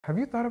Have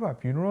you thought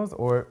about funerals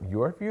or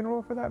your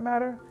funeral for that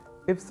matter?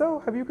 If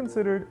so, have you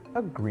considered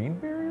a green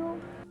burial?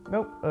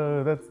 Nope,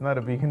 that's not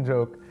a vegan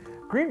joke.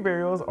 Green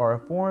burials are a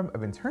form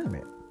of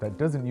internment that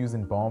doesn't use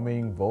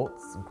embalming,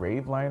 vaults,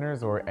 grave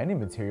liners, or any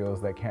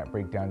materials that can't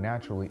break down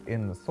naturally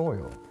in the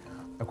soil.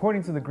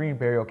 According to the Green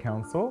Burial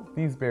Council,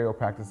 these burial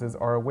practices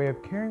are a way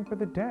of caring for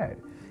the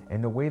dead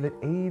in a way that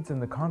aids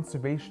in the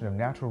conservation of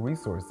natural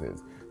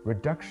resources,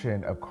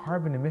 reduction of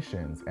carbon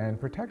emissions,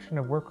 and protection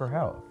of worker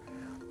health.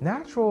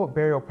 Natural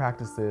burial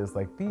practices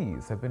like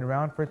these have been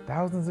around for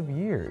thousands of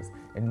years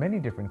in many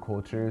different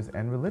cultures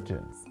and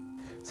religions.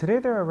 Today,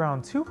 there are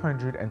around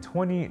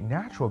 220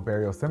 natural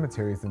burial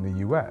cemeteries in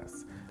the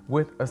US,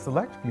 with a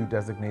select few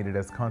designated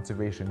as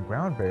conservation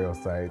ground burial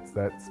sites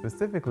that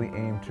specifically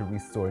aim to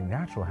restore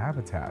natural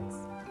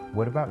habitats.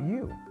 What about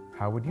you?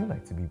 How would you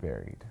like to be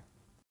buried?